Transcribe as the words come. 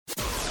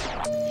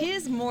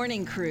His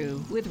Morning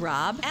Crew with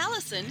Rob,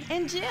 Allison,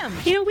 and Jim.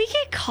 You know, we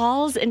get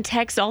calls and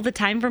texts all the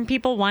time from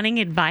people wanting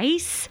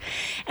advice.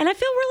 And I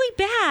feel really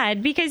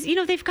bad because, you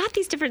know, they've got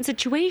these different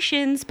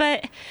situations.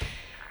 But,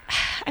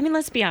 I mean,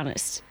 let's be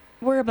honest.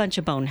 We're a bunch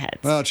of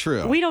boneheads. Well,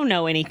 true. We don't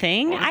know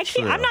anything.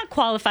 I'm not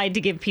qualified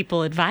to give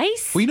people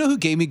advice. Well, you know who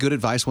gave me good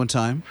advice one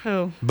time?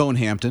 Who? Bone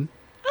Hampton.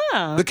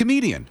 Oh. The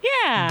comedian.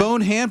 Yeah.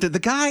 Bone Hampton. The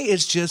guy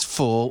is just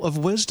full of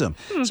wisdom.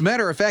 As a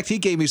matter of fact, he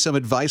gave me some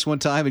advice one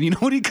time, and you know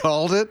what he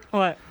called it?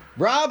 What?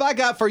 Rob, I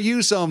got for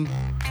you some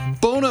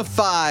bona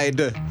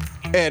fide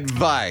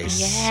advice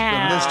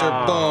Yeah. from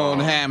Mr. Bone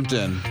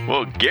Hampton.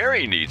 Well,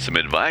 Gary needs some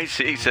advice.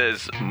 He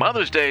says,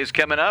 Mother's Day is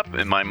coming up,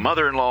 and my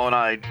mother-in-law and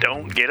I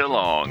don't get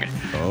along.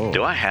 Oh.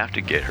 Do I have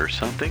to get her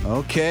something?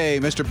 Okay,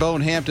 Mr.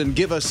 Bone Hampton,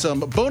 give us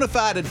some bona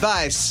fide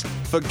advice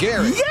for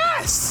Gary.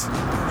 Yes!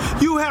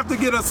 You have to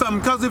get her something,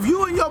 because if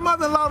you and your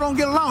mother-in-law don't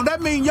get along,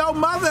 that means your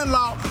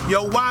mother-in-law,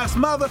 your wife's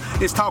mother,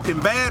 is talking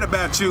bad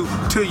about you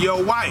to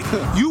your wife.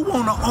 You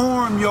want to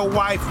arm your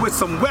wife with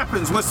some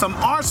weapons, with some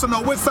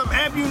arsenal, with some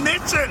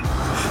ammunition,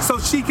 so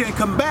she can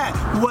combat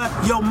what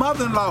your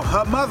mother-in-law,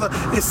 her mother,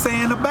 is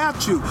saying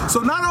about you. So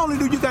not only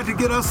do you got to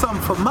get her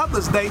something for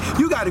Mother's Day,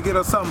 you got to get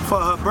her something for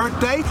her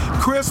birthday,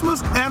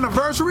 Christmas,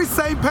 anniversary,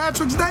 St.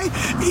 Patrick's Day,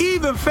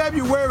 even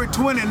February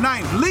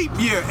 29th, leap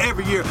year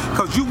every year,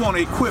 because you want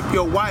to equip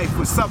your wife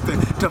with something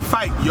to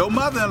fight your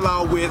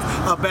mother-in-law with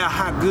about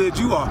how good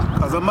you are,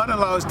 because her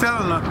mother-in-law is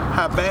telling her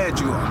how bad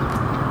you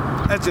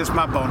are. That's just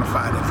my bona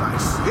fide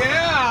advice.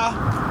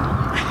 Yeah!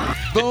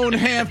 Bone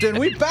Hampton,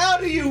 we bow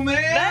to you, man!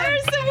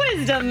 There's some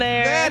wisdom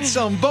there. That's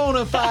some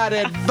bona fide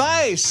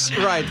advice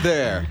right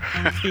there.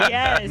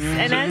 Yes.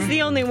 And as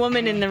the only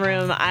woman in the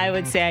room, I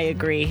would say I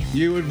agree.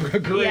 You would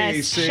agree,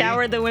 Yes, see?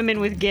 shower the women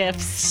with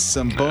gifts.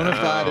 Some bona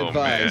fide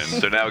advice.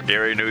 Man. So now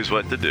Gary knows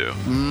what to do.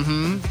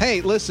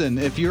 Hey, listen,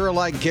 if you're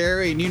like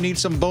Gary and you need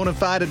some bona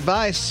fide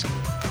advice,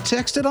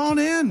 text it on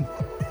in.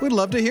 We'd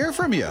love to hear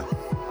from you.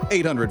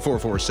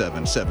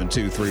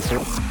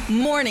 800-447-7234.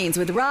 Mornings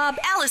with Rob,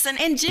 Allison,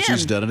 and Jim.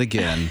 She's done it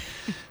again.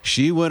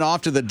 She went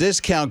off to the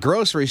discount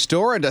grocery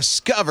store and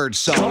discovered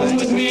Come something.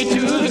 with me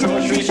to the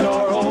grocery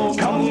store, oh,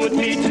 come with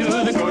me to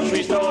the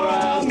grocery store,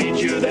 I'll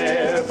meet you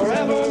there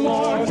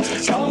forevermore.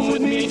 Come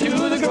with me to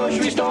the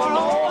grocery store,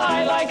 oh,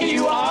 I like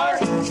you are.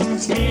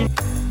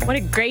 What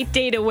a great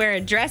day to wear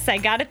a dress I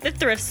got at the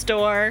thrift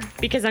store,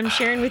 because I'm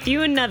sharing with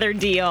you another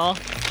deal.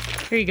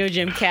 Here you go,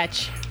 Jim.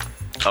 Catch.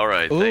 All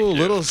right, Ooh, thank you.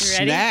 little ready?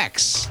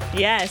 snacks.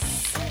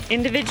 Yes.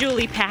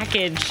 Individually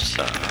packaged.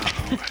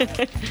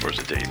 Where's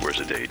the date? Where's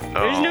the date?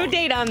 There's no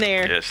date on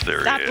there. Yes,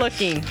 there Stop is.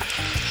 looking.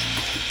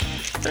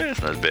 It's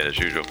not as bad as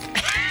usual.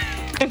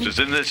 Just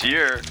in this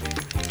year.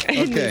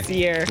 In this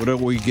year. What are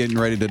we getting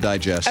ready to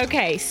digest?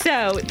 Okay,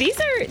 so these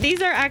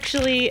are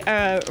actually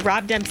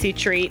Rob Dempsey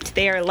treats.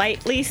 They are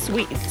lightly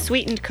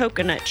sweetened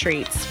coconut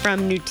treats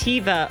from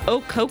Nutiva.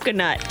 Oh,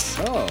 coconut.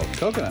 Oh,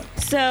 coconut.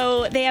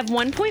 So they have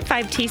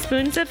 1.5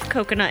 teaspoons of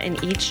coconut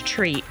in each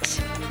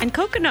treat, and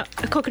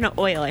coconut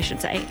oil, I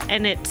should say,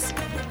 and it's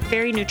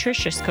very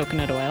nutritious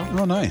coconut oil.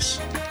 Oh, nice.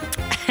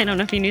 I don't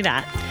know if you knew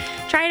that.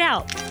 Try it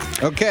out.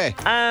 Okay.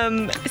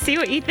 See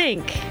what you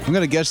think. I'm going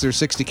to guess there's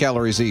 60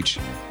 calories each.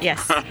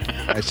 Yes,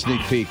 I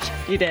sneak peeked.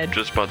 you did.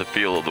 Just by the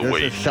feel of the Just a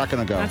weight. second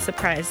ago. Not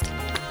surprised.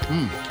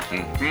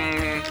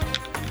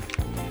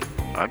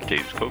 I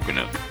taste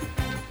coconut.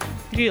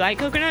 Do you like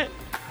coconut?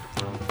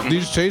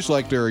 These taste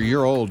like they're a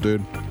year old,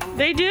 dude.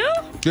 They do?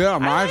 Yeah,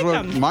 like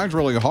them. mine's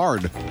really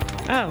hard.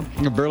 Oh,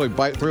 I can barely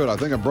bite through it. I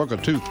think I broke a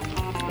tooth.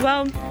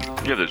 well,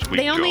 Yeah, there's sweet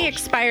they only jaws.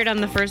 expired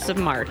on the 1st of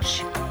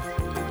March.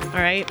 All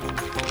right?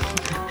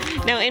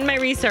 Now, in my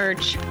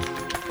research,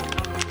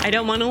 I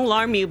don't want to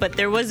alarm you, but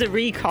there was a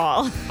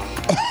recall.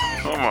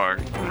 Oh my.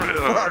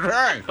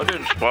 I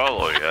didn't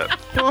swallow yet.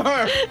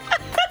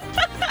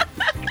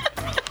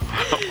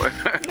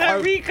 A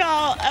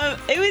recall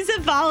of, it was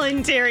a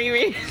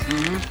voluntary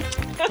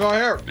Oh,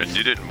 here. And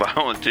you didn't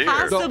volunteer.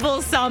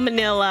 possible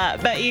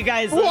salmonella, but you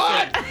guys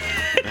What?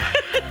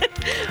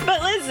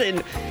 But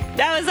listen,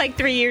 that was like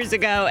 3 years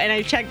ago, and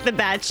I checked the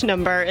batch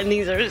number, and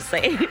these are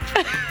safe.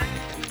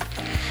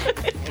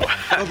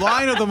 The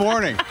line of the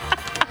morning.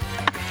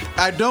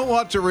 I don't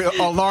want to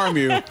alarm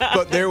you,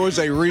 but there was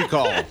a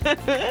recall.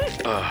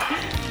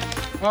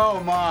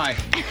 Oh, my.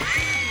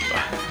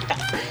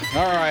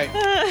 All right.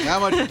 How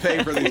much you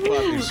pay for these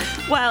puppies?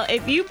 Well,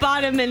 if you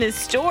bought them in a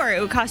store, it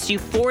would cost you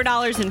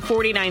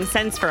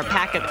 $4.49 for a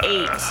pack of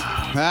 8.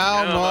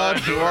 How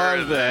much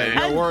were they?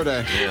 What were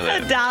they?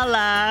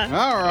 $1.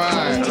 All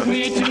right. Come with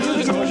me to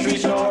the grocery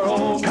store,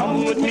 oh,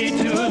 come with me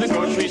to the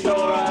grocery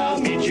store, I'll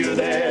meet you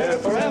there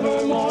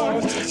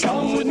forevermore.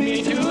 Come with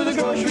me to the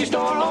grocery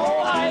store,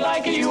 oh, I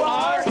like you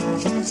are.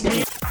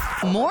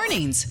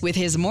 Mornings with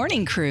his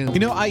morning crew. You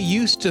know, I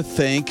used to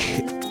think,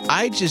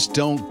 I just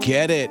don't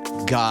get it,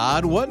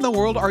 God. What in the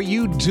world are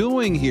you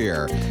doing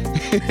here?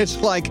 It's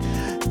like,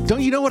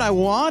 don't you know what I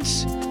want?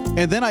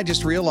 And then I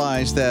just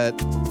realized that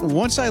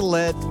once I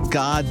let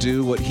God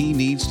do what he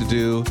needs to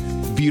do,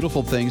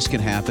 beautiful things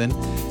can happen.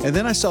 And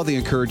then I saw the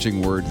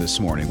encouraging word this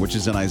morning, which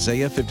is in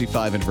Isaiah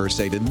 55 and verse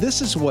 8. And this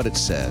is what it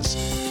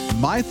says.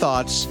 My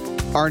thoughts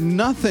are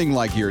nothing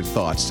like your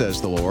thoughts,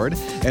 says the Lord,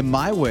 and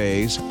my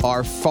ways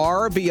are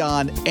far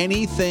beyond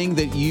anything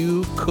that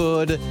you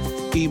could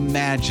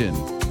imagine.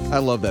 I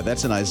love that.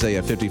 That's in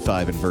Isaiah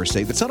 55 and verse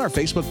 8. That's on our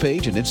Facebook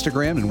page and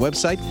Instagram and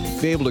website.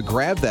 Be able to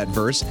grab that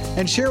verse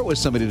and share it with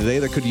somebody today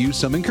that could use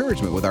some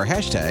encouragement with our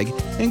hashtag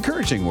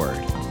encouraging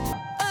word.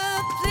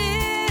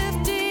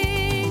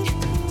 Uplifting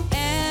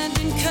and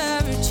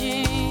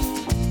encouraging.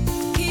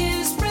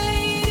 His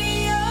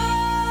radio.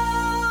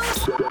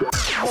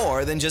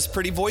 More than just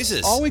pretty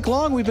voices. All week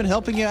long, we've been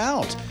helping you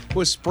out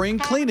with spring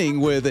cleaning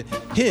with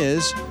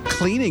his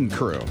cleaning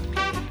crew.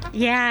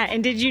 Yeah,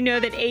 and did you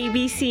know that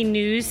ABC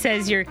News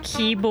says your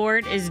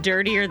keyboard is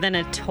dirtier than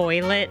a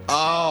toilet?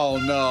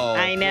 Oh, no.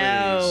 I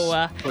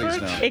know. Please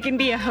no. It can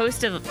be a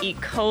host of E.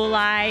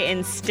 coli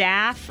and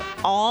staph,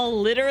 all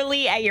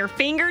literally at your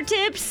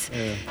fingertips.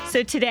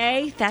 So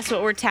today, that's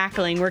what we're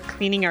tackling. We're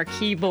cleaning our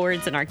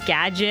keyboards and our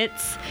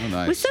gadgets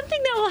with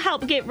something that will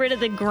help get rid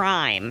of the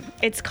grime.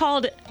 It's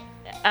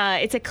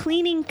a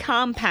cleaning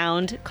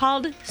compound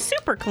called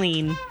Super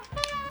Clean.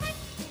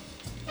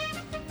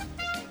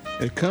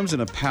 It comes in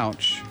a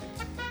pouch,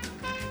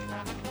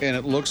 and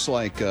it looks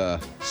like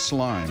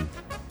slime.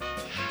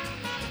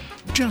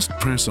 Just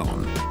press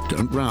on,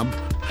 don't rub,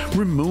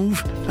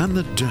 remove, and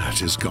the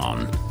dirt is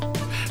gone.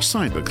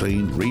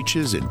 CyberClean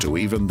reaches into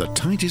even the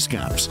tightest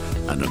gaps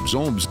and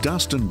absorbs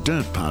dust and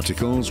dirt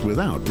particles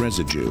without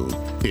residue.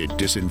 It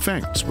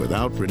disinfects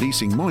without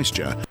releasing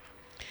moisture.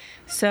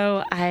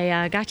 So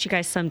I got you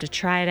guys some to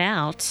try it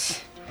out.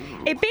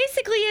 It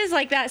basically is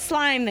like that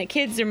slime that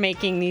kids are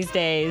making these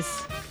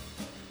days.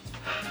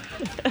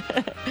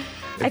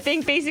 I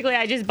think basically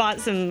I just bought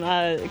some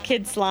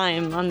kid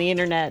slime on the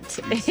internet.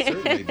 You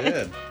certainly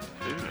did.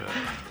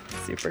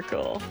 Super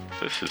cool.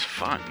 This is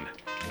fun.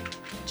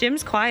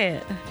 Jim's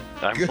quiet.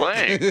 I'm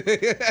playing.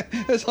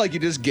 It's like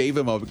you just gave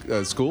him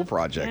a school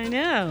project. I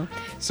know.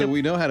 So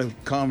we know how to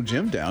calm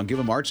Jim down. Give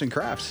him arts and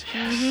crafts.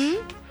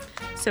 Mm-hmm.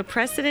 So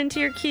press it into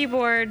your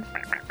keyboard.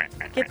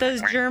 Get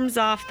those germs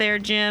off there,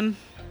 Jim.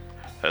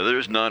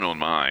 There's none on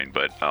mine,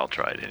 but I'll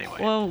try it anyway.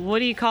 Well, what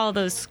do you call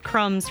those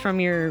crumbs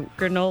from your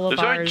granola Those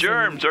bars? aren't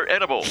germs. They're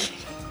edible.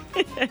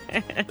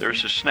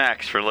 There's the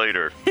snacks for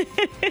later.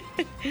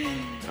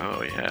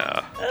 Oh,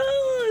 yeah.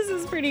 Oh,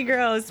 this is pretty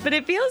gross, but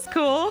it feels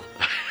cool.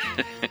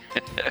 I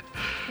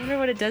wonder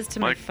what it does to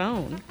my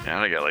phone.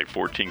 Now I got like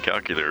 14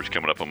 calculators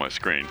coming up on my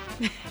screen.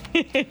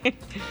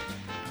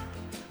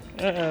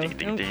 Uh-oh.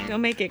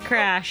 Don't make it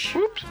crash.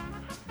 Whoops.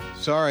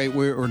 Sorry,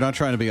 we're not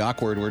trying to be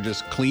awkward. We're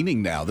just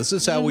cleaning now. This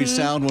is how we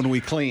sound when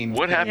we clean.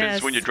 What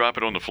happens when you drop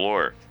it on the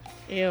floor?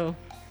 Ew.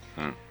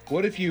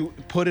 What if you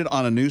put it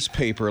on a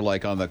newspaper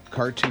like on the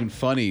Cartoon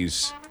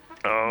Funnies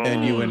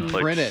and you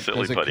imprint it? Silly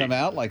Does it Putty. come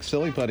out like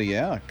Silly Putty?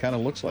 Yeah, it kind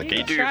of looks like Can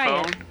you that. do your Try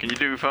phone? it. Can you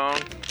do your phone?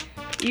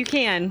 You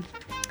can.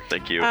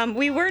 Thank you.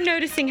 We were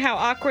noticing how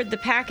awkward the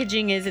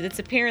packaging is, and it's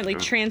apparently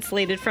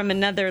translated from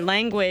another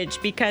language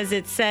because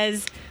it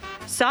says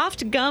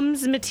soft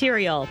gums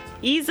material,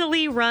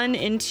 easily run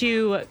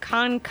into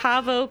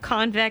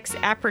concavo-convex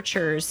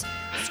apertures,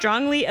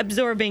 strongly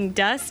absorbing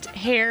dust,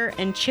 hair,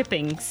 and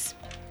chippings.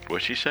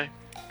 What'd she say?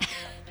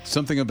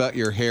 Something about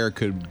your hair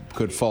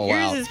could fall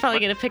Yours out. is probably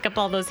going to pick up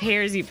all those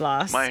hairs you've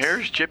lost. My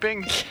hair's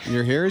chipping?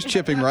 Your hair is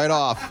chipping right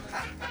off.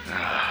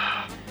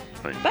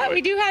 But we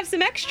do have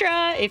some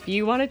extra if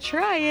you want to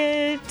try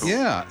it.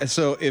 Yeah,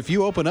 so if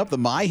you open up the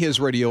My His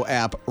Radio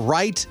app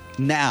right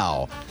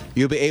now,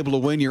 you'll be able to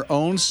win your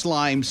own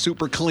slime,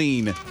 super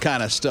clean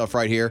kind of stuff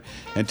right here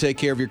and take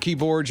care of your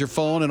keyboards, your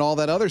phone, and all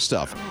that other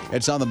stuff.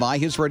 It's on the My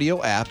His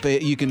Radio app.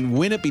 You can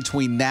win it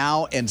between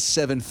now and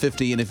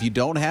 7:50, and if you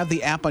don't have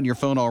the app on your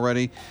phone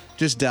already,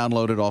 just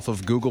download it off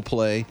of Google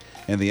Play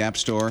and the App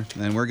Store,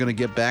 and we're going to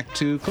get back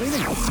to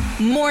cleaning.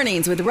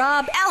 Mornings with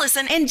Rob,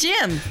 Allison, and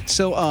Jim.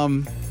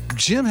 So,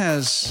 Jim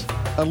has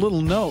a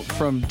little note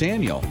from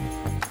Daniel.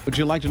 Would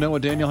you like to know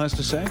what Daniel has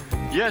to say?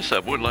 Yes, I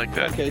would like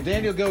that. Okay,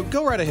 Daniel,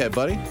 go right ahead,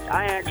 buddy.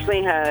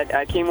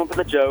 I came up with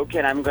a joke,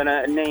 and I'm going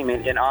to name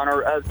it in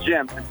honor of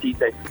Jim, since he's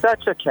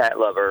such a cat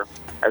lover,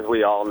 as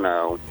we all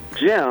know.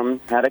 Jim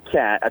had a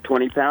cat, a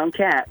 20-pound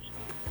cat,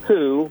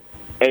 who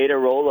ate a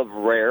roll of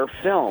rare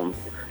film.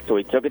 So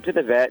he took it to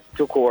the vet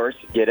to, of course,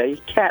 get a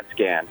CAT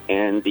scan.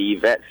 And the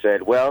vet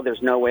said, well,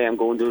 there's no way I'm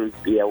going to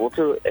be able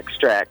to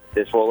extract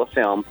this roll of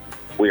film.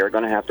 We are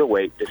going to have to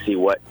wait to see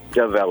what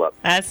develops.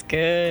 That's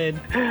good.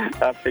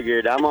 I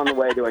figured I'm on the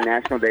way to a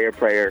National Day of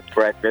Prayer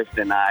breakfast,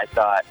 and I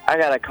thought I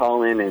got to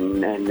call in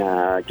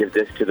and give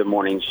this to the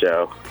morning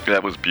show.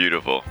 That was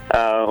beautiful.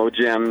 Oh,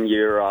 Jim,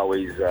 you're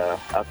always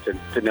up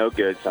to no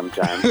good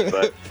sometimes,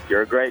 but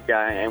you're a great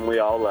guy, and we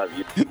all love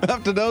you.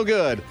 Up to no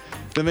good.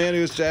 The man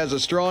who has a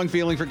strong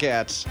feeling for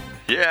cats.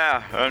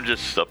 Yeah, I'm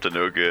just up to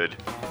no good.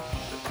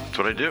 That's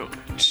what I do.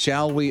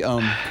 Shall we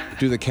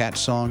do the cat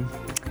song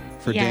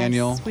for yes,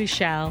 Daniel? We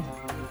shall.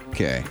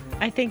 Okay.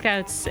 I think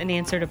that's an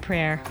answer to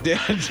prayer.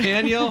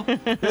 Daniel,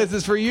 this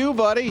is for you,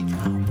 buddy.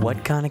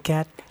 What kind of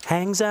cat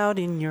hangs out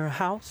in your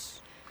house?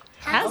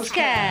 House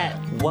cat.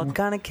 What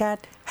kind of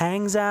cat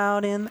hangs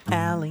out in the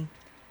alley?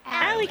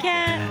 Alley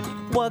cat.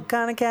 What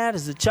kind of cat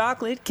is a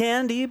chocolate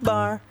candy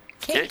bar?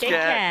 Kit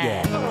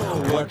Kat.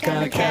 Yeah. What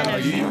kind of cat are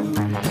you?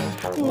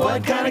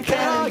 What kind of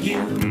cat are you?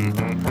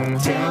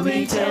 Tell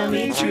me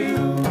true.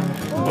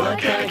 What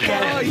kind of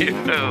cat are you?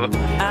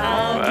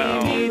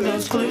 I'll give you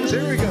those clues.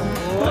 There we go.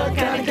 What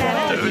kind of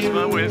cat are Those you?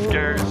 my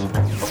whiskers.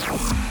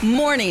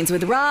 Mornings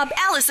with Rob,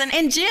 Allison,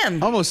 and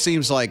Jim. Almost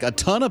seems like a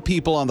ton of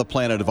people on the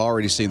planet have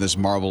already seen this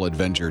Marvel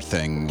Avenger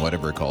thing,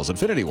 whatever it calls,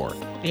 Infinity War.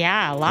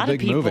 Yeah, a lot The of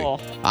big people.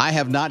 movie. I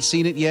have not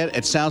seen it yet.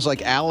 It sounds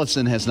like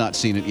Allison has not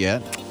seen it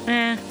yet.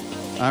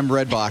 I'm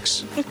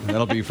Redbox.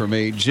 That'll be for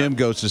me. Jim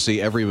goes to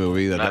see every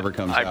movie that ever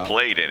comes I out.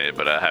 played in it,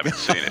 but I haven't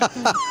seen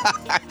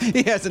it.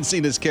 He hasn't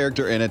seen his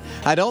character in it.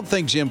 I don't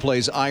think Jim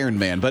plays Iron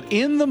Man, but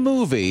in the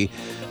movie,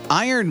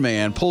 Iron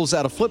Man pulls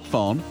out a flip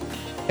phone,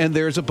 and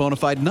there's a bona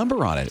fide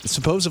number on it. It's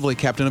supposedly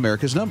Captain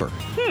America's number.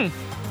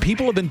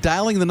 People have been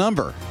dialing the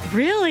number.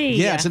 Really?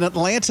 Yeah, it's an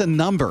Atlanta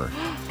number.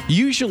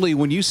 Usually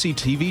when you see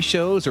TV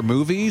shows or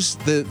movies,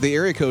 the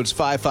area code's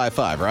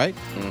 555, right?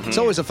 It's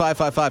always a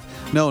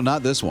 555. No,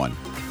 not this one.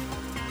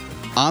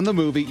 On the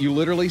movie, you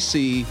literally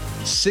see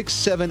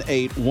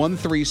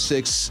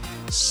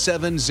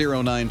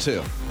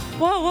 678-136-7092.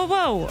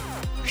 Whoa.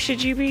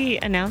 Should you be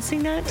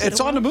announcing that? to It's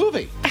the on the world?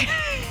 movie.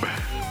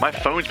 My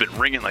phone's been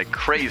ringing like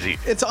crazy.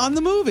 It's on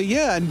the movie,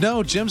 yeah.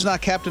 No, Jim's not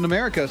Captain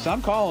America, so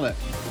I'm calling it.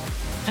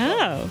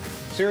 Oh.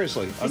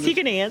 Seriously. Is he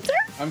going to answer?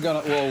 I'm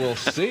going to, well, we'll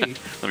see.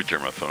 Let me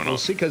turn my phone We'll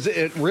off. see, because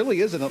it really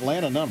is an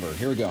Atlanta number.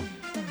 Here we go.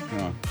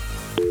 Hang on.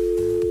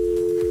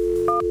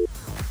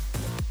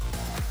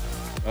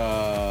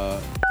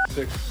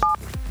 6,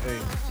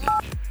 8.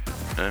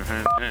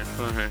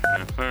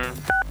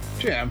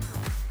 Jim.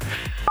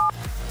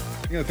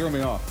 You're going to throw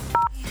me off.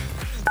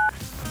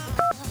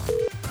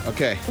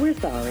 Okay. We're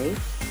sorry.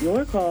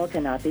 Your call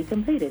cannot be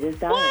completed as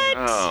dialed.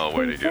 Oh,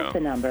 where'd he Please check go? the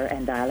number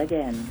and dial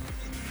again.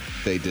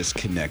 They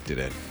disconnected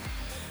it.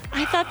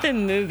 I thought the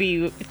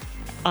movie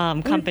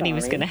company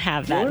was sorry. going to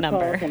have that Your call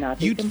number cannot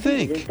be You'd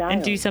completed think. as dialed.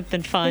 and do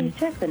something fun. Please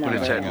check the But number.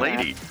 it's that and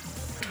lady.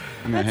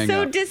 I'm gonna That's hang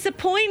so up.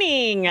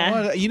 disappointing.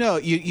 Well, you know,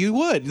 you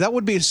would. That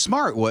would be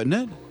smart, wouldn't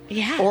it?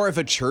 Yeah. Or if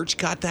a church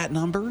got that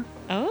number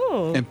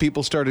Oh. and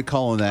people started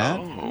calling that,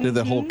 did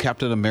the whole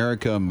Captain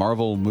America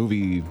Marvel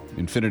movie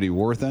Infinity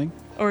War thing.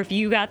 Or if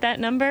you got that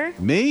number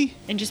Me?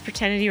 and just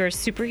pretended you were a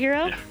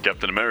superhero.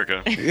 Captain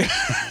America.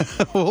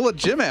 We'll let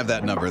Jim have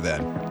that number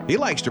then. He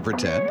likes to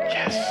pretend.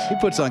 Yes. He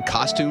puts on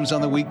costumes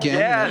on the weekend and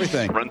Yes.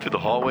 everything. Run through the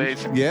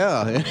hallways.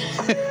 Yeah, in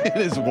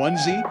his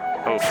onesie.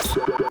 Oh.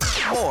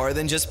 More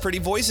than just pretty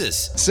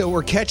voices. So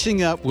we're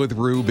catching up with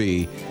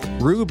Ruby.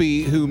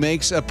 Ruby, who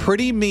makes a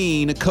pretty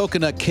mean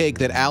coconut cake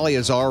that Allie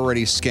has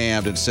already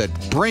scammed and said,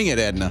 bring it,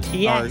 Edna.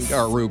 Yes.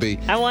 Our Ruby.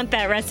 I want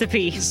that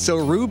recipe. So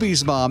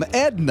Ruby's mom,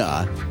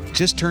 Edna,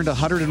 just turned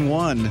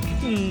 101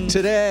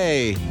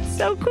 today.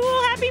 So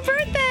cool. Happy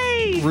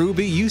birthday.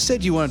 Ruby, you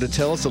said you wanted to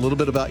tell us a little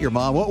bit about your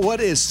mom. What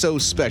is so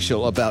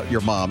special about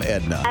your mom,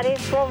 Edna? I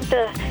just want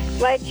to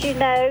let you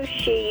know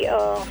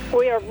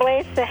we are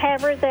blessed to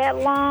have her that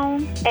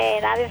long,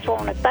 and I just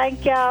want to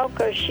thank y'all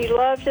because she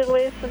loves to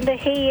listen to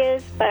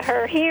his, but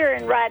her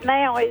hearing right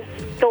now is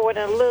going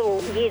a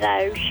little,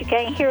 she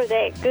can't hear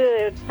that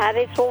good.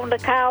 I just wanted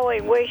to call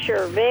and wish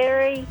her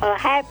a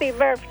happy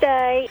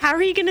birthday. How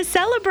are you going to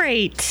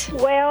celebrate?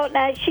 Well,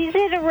 now she's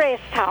in a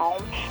rest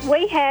home.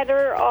 We had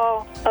her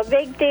a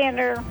big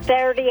dinner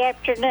Saturday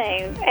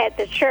afternoon at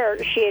the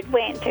church she had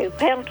went to,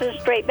 Pendleton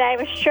Street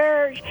Baptist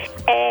Church,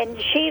 and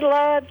she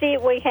loved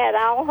it. We had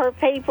all her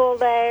people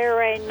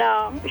there, and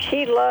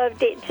she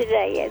loved it to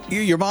death.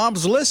 Your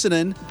mom's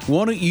listening.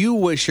 Why don't you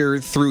wish her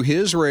through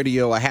his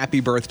radio a happy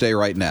birthday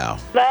right now?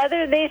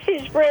 Mother, this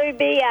is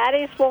Ruby.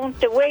 I just want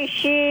to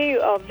wish you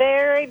a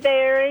very,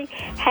 very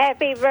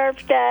happy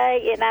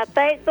birthday, and I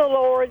thank the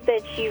Lord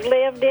that you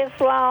lived this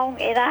long,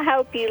 and I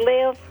hope you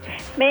live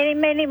many,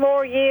 many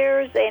more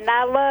years, and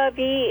I love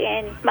you,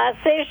 and my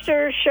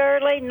sister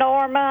Shirley,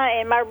 Norma,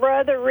 and my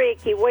brother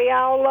Ricky, we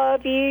all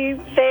love you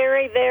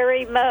very,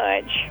 very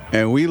much.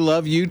 And we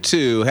love you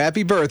too.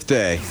 Happy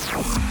birthday.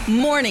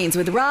 Mornings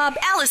with Rob,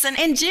 Allison,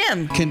 and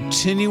Jim.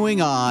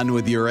 Continuing on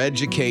with your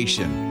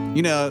education.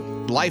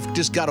 Life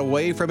just got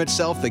away from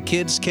itself. The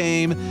kids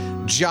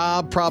came,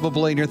 job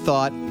probably, and your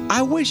thought,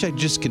 I wish I'd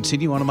just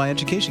continue on in my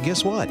education.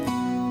 Guess what?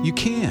 You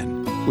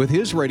can with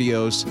his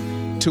radio's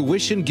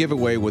tuition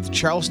giveaway with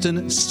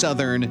Charleston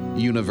Southern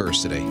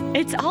University.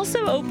 It's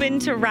also open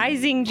to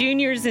rising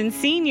juniors and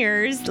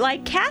seniors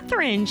like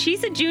Catherine.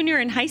 She's a junior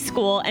in high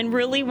school and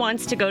really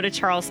wants to go to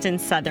Charleston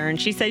Southern.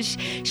 She says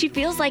she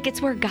feels like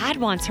it's where God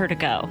wants her to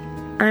go.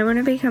 I want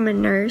to become a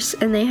nurse,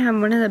 and they have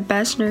one of the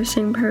best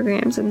nursing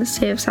programs in the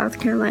state of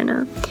South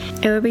Carolina.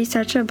 It would be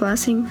such a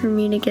blessing for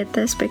me to get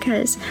this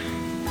because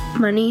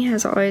money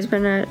has always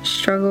been a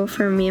struggle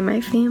for me and my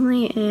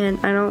family, and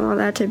I don't want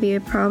that to be a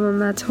problem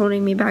that's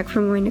holding me back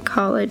from going to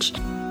college.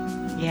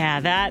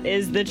 Yeah, that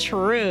is the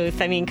truth.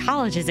 I mean,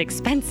 college is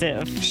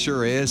expensive.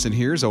 Sure is. And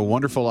here's a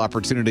wonderful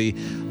opportunity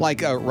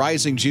like a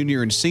rising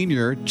junior and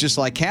senior, just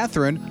like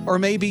Catherine, or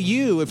maybe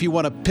you if you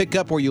want to pick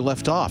up where you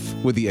left off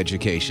with the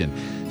education.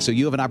 So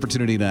you have an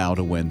opportunity now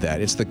to win that.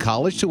 It's the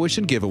college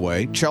tuition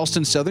giveaway.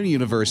 Charleston Southern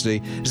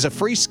University is a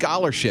free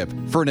scholarship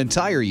for an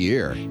entire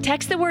year.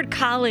 Text the word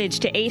college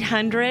to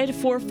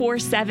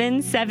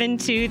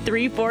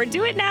 800-447-7234.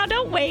 Do it now.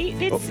 Don't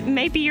wait.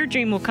 Maybe your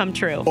dream will come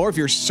true. Or if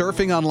you're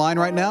surfing online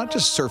right now,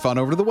 just surf on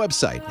over to the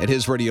website at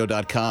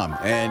hisradio.com.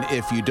 And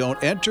if you don't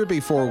enter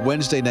before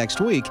Wednesday next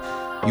week,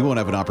 you won't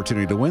have an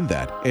opportunity to win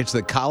that. It's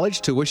the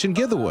college tuition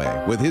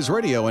giveaway with His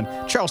Radio and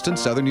Charleston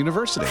Southern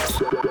University.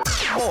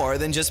 More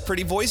than just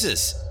pretty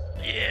voices.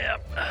 Yeah.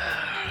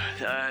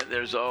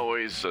 There's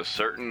always a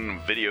certain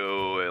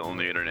video on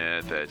the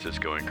internet that's just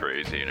going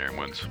crazy and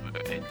everyone's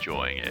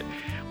enjoying it.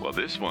 Well,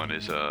 this one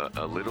is a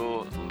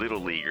little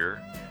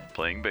leaguer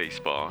playing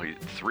baseball. He's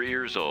 3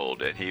 years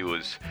old, and he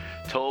was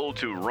told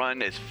to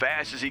run as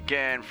fast as he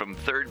can from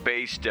third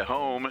base to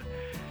home.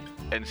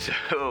 And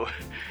so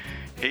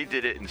he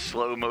did it in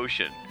slow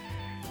motion.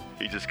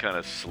 He just kind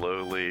of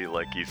slowly,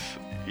 like he's,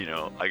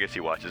 I guess he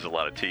watches a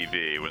lot of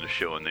TV when they're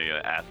showing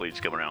the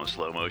athletes coming around in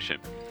slow motion.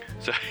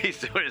 So he's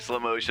doing it in slow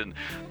motion.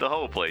 The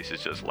whole place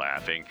is just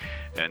laughing.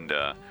 And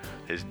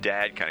his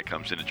dad kind of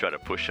comes in to try to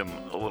push him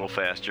a little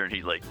faster, and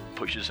he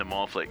pushes him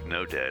off like,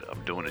 "No, Dad,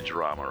 I'm doing a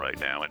drama right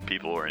now," and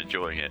people are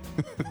enjoying it.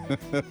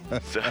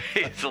 So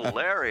he's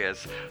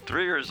hilarious.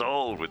 3 years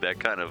old with that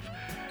kind of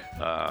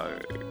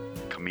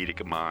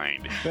comedic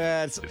mind.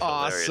 That's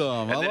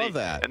awesome. I love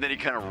that. And then he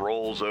kind of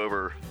rolls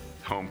over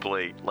home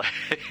plate.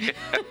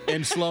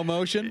 In slow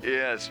motion?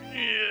 Yes.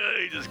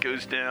 Yeah, he just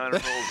goes down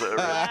and rolls over.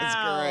 That's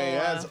great.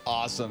 That's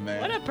awesome,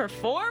 man. What a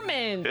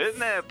performance. Isn't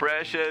that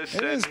precious?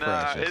 It is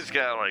precious. It's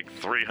got like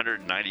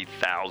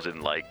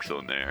 390,000 likes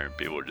on there, and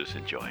people are just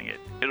enjoying it.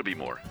 It'll be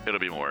more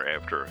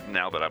after,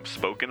 now that I've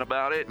spoken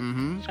about it.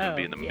 Mm-hmm. It's going to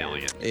be in the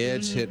millions.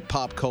 It's hit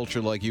pop culture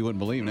like you wouldn't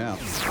believe now.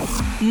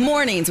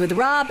 Mornings with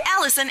Rob,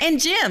 Allison, and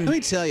Jim. Let me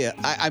tell you,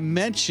 I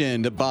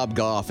mentioned Bob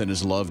Goff in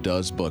his Love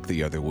Does book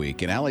the other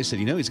week, and Allie said,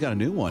 he's got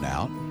a new one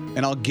out,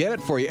 and I'll get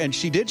it for you. And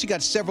she did. She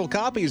got several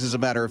copies, as a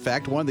matter of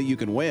fact, one that you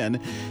can win.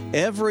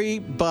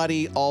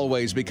 Everybody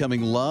always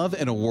becoming love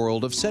in a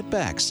world of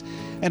setbacks.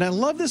 And I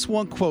love this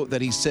one quote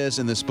that he says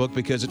in this book,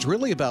 because it's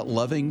really about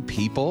loving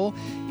people,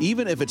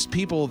 even if it's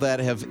people that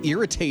have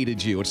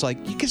irritated you. It's like,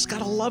 you just got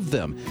to love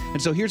them.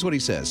 And so here's what he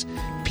says.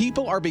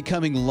 People are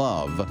becoming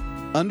love.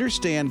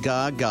 Understand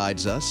God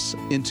guides us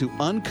into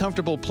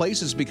uncomfortable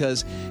places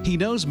because he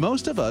knows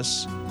most of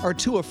us are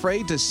too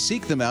afraid to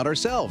seek them out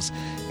ourselves.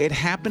 It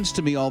happens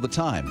to me all the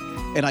time,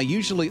 and I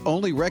usually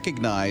only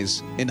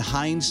recognize in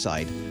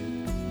hindsight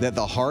that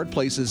the hard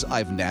places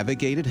I've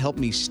navigated help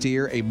me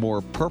steer a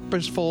more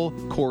purposeful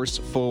course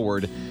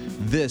forward.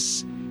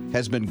 This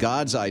has been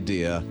God's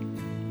idea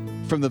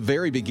from the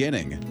very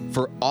beginning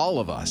for all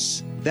of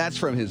us. That's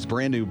from his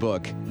brand new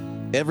book,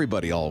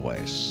 Everybody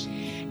Always.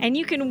 And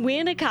you can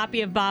win a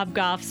copy of Bob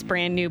Goff's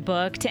brand new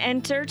book. To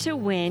enter to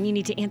win, you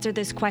need to answer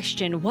this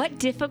question. What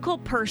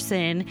difficult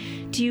person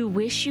do you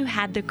wish you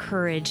had the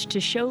courage to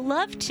show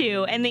love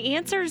to? And the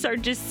answers are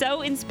just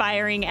so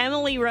inspiring.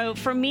 Emily wrote,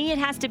 for me, it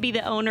has to be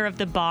the owner of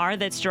the bar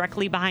that's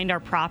directly behind our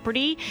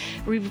property.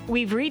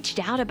 We've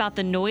reached out about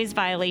the noise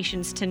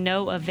violations to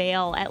no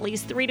avail. At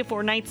least 3 to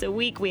 4 nights a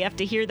week, we have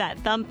to hear that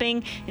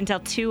thumping until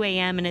 2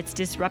 a.m., and it's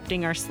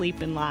disrupting our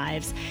sleep and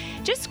lives.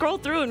 Just scroll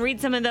through and read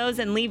some of those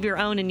and leave your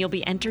own, and you'll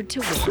be entered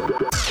to win.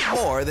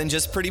 More than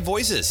just pretty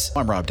voices.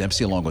 I'm Rob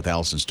Dempsey, along with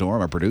Allison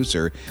Storm. Our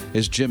producer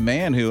is Jim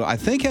Mann, who I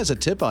think has a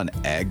tip on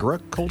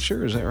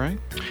agriculture. Is that right?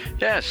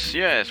 Yes.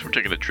 We're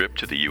taking a trip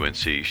to the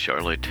UNC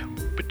Charlotte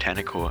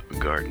Botanical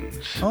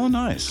Gardens. Oh,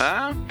 nice.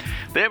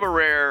 They have a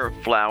rare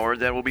flower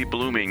that will be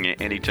blooming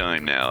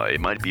anytime now.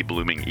 It might be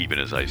blooming even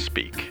as I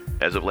speak.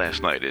 As of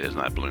last night, it has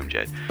not bloomed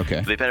yet.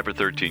 Okay. They've had it for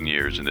 13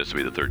 years, and this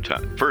will be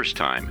the first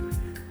time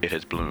it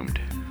has bloomed.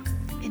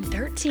 In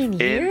 13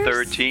 years? In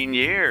 13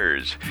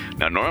 years.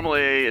 Now,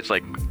 normally it's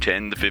like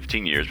 10 to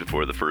 15 years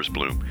before the first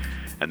bloom.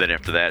 And then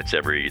after that, it's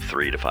every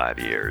 3 to 5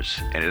 years.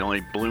 And it only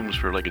blooms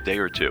for like a day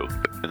or two,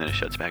 and then it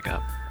shuts back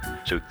up.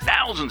 So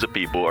thousands of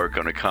people are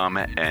going to come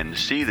and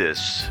see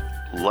this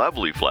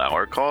lovely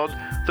flower called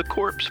the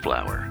corpse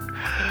flower.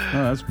 Oh,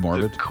 that's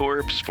morbid. The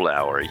corpse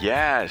flower,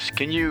 yes.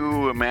 Can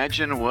you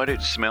imagine what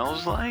it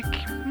smells like?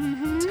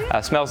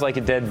 Smells like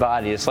a dead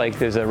body. It's like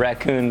there's a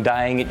raccoon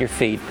dying at your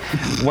feet.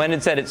 When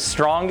it's at its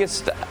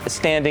strongest,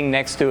 standing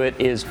next to it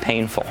is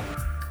painful.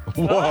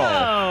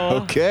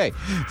 Whoa. Okay.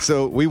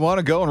 So we want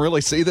to go and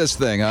really see this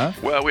thing, huh?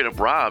 Well,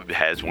 Rob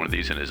has one of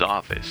these in his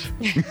office.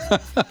 Is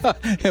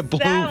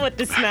that what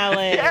the smell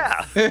is?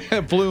 Yeah.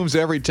 It blooms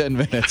every 10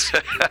 minutes.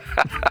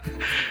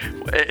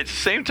 It's the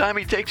same time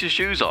he takes his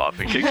shoes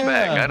off and kicks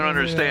back. I don't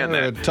understand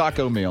that. A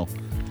taco meal.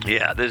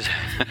 Yeah, they've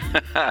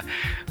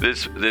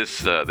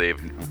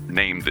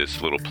named this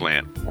little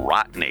plant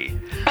Rotney.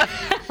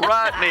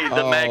 Rotney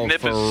the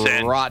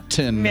Magnificent.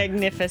 Rotten.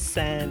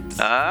 Magnificent.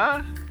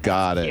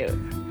 Got it. Cute.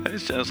 It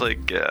sounds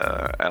like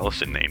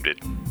Allison named it.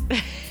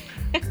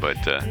 But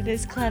it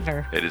is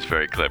clever. It is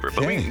very clever.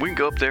 But we can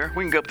go up there.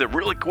 We can go up there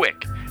really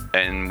quick,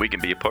 and we can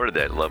be a part of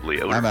that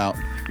lovely odor. I'm out.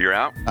 You're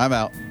out? I'm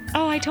out.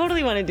 Oh, I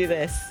totally want to do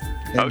this.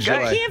 Enjoy.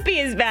 It can't be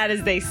as bad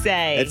as they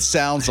say. It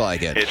sounds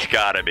like it. It's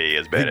got to be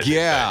as bad as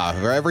Yeah,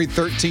 every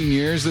 13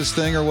 years, this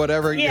thing or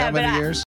whatever. Yeah, how many years?